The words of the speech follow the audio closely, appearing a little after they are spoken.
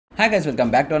Hi guys, welcome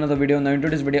back to another video. Now in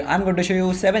today's video, I'm going to show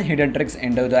you 7 hidden tricks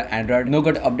into the Android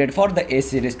Nougat update for the A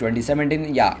Series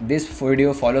 2017. Yeah, this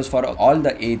video follows for all the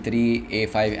A3,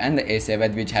 A5 and the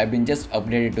A7 which have been just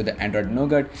updated to the Android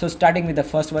Nougat. So starting with the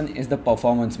first one is the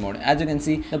performance mode. As you can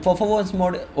see, the performance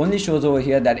mode only shows over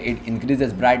here that it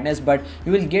increases brightness, but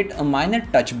you will get a minor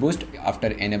touch boost after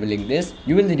enabling this.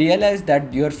 You will realize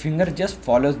that your finger just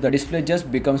follows the display,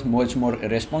 just becomes much more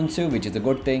responsive, which is a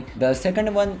good thing. The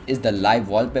second one is the live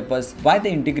wallpapers. By the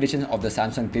integration of the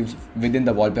Samsung themes within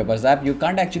the Wallpapers app, you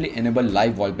can't actually enable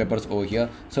live wallpapers over here.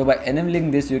 So by enabling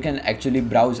this, you can actually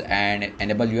browse and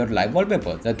enable your live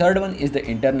wallpapers. The third one is the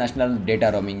international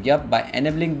data roaming. Yep, by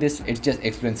enabling this, it just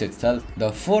explains itself.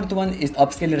 The fourth one is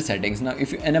upscaler settings. Now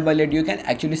if you enable it, you can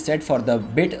actually set for the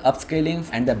bit upscaling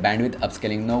and the bandwidth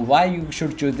upscaling. Now why you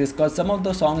should choose this? Because some of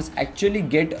the songs actually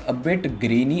get a bit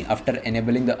grainy after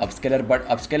enabling the upscaler, but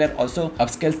upscaler also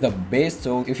upscales the bass.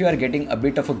 So if you are getting a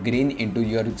bit of a green into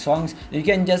your songs, you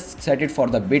can just set it for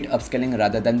the bit upscaling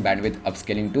rather than bandwidth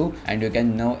upscaling too, and you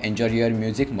can now enjoy your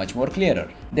music much more clearer.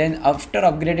 Then after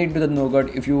upgrading to the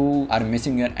Nougat, if you are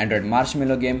missing your Android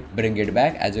Marshmallow game, bring it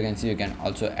back. As you can see, you can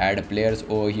also add players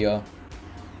over here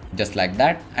just like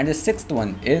that. And the sixth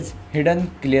one is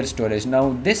hidden clear storage.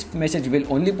 Now this message will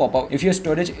only pop up if your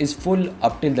storage is full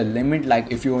up till the limit,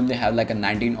 like if you only have like a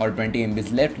 19 or 20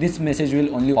 MBs left, this message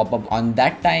will only pop up on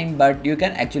that time, but you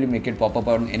can actually make it pop up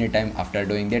on any time after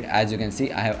doing that. As you can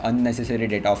see, I have unnecessary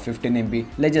data of 15 MB.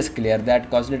 Let's just clear that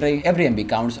because literally every MB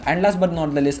counts. And last but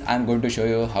not the least, I'm going to show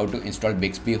you how to install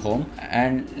Bixby Home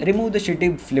and remove the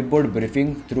shitty flipboard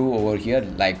briefing through over here.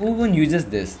 Like who even uses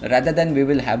this? Rather than we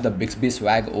will have the Bixby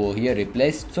swag over here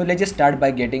replaced. So let's just start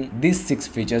by getting these 6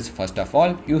 features. First of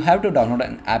all, you have to download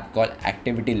an app called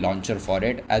Activity Launcher for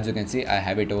it. As you can see, I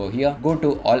have it over here. Go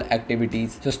to all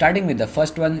activities. So starting with the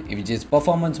first one, which is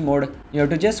performance mode, you have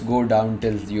to just go down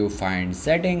till you find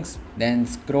settings, then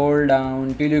scroll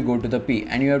down till you go to the P,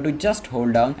 and you have to just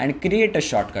hold down and create a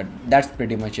shortcut. That's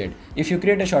pretty much it. If you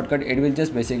create a shortcut, it will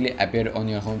just basically appear on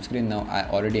your home screen. Now I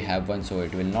already have one, so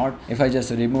it will not. If I just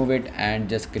remove it and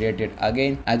just create it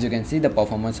again, as you can see, the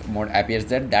performance mode appears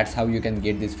there. That's how you can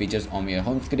get these features on your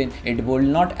home screen. It will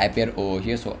not appear over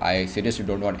here, so I seriously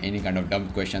don't want any kind of dumb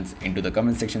questions into the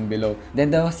comment section below. Then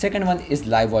the second one is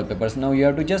live wallpapers. Now you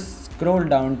have to just scroll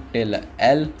down till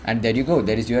L, and there you go.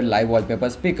 There is your live wallpaper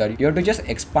speaker. You have to just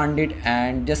expand it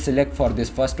and just select for this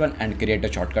first one and create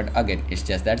a shortcut again. It's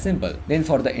just that simple. Then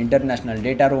for the international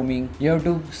data roaming, you have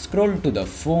to scroll to the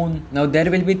phone. Now there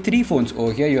will be 3 phones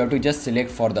over here. You have to just select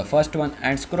for the first one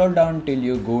and scroll down till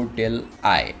you go till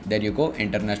I. There you go,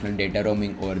 international data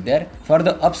roaming over there. For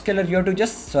the upscaler, you have to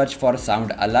just search for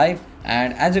Sound Alive,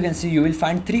 and as you can see, you will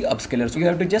find 3 upscalers. You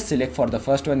have to just select for the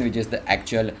first one, which is the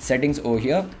actual settings over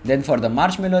here. Then for the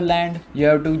Marshmallow Land, you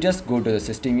have to just go to the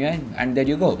system UI, and there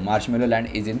you go, Marshmallow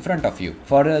Land is in front of you.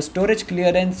 For storage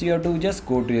clearance, you have to just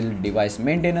go to device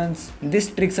maintenance.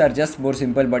 These tricks are just more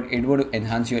simple, but it would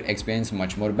enhance your experience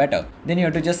much more better. Then you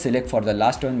have to just select for the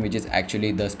last one, which is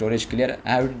actually the storage clear. I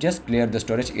have just cleared the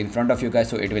storage in front of you guys,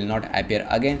 so it will not appear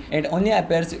again. It only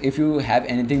appears if you have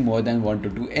anything more than 1 to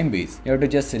 2 MBs. You have to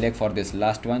just select for this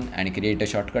last one and create a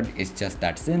shortcut. It's just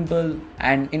that simple.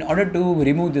 And in order to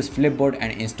remove this flipboard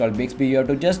and install Bixby, you have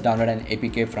to just download an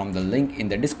APK from the link in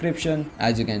the description.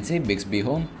 As you can see, Bixby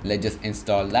Home. Let's just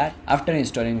install that. After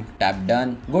installing, tap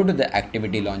done. Go to the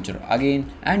activity launcher again,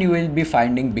 and you will be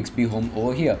finding Bixby Home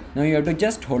over here. Now you have to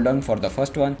just hold on for the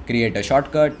first one, create a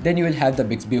shortcut, then you will have the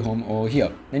Bixby Home over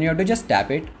here. Then you have to just tap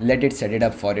it, let it set it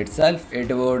up for itself.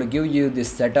 It would give you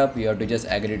this setup. You have to just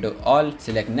agree to all,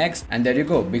 select next, and there you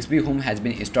go, Bixby Home has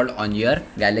been installed on your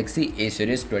Galaxy A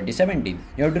Series 2017.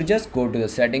 You have to just go to the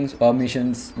settings,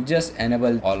 permissions, just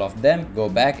enable all of them, go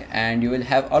back, and you will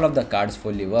have all of the cards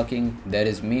fully working. There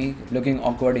is me looking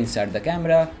awkward inside the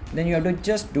camera. Then you have to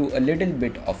just do a little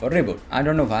bit of a reboot. I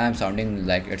don't know why I'm sounding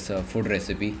like it's a food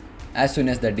recipe. As soon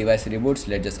as the device reboots,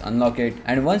 let's just unlock it,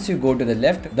 and once you go to the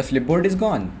left, the flipboard is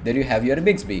gone. There you have your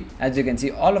Bixby. As you can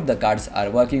see, all of the cards are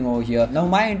working over here. Now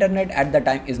my internet at the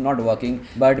time is not working,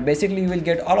 but basically you will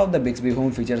get all of the Bixby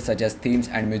Home features such as themes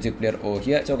and music player over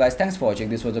here. So guys, thanks for watching.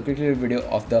 This was a quick little video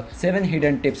of the 7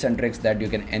 hidden tips and tricks that you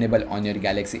can enable on your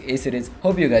Galaxy A series.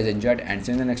 Hope you guys enjoyed, and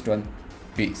see you in the next one.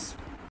 Peace.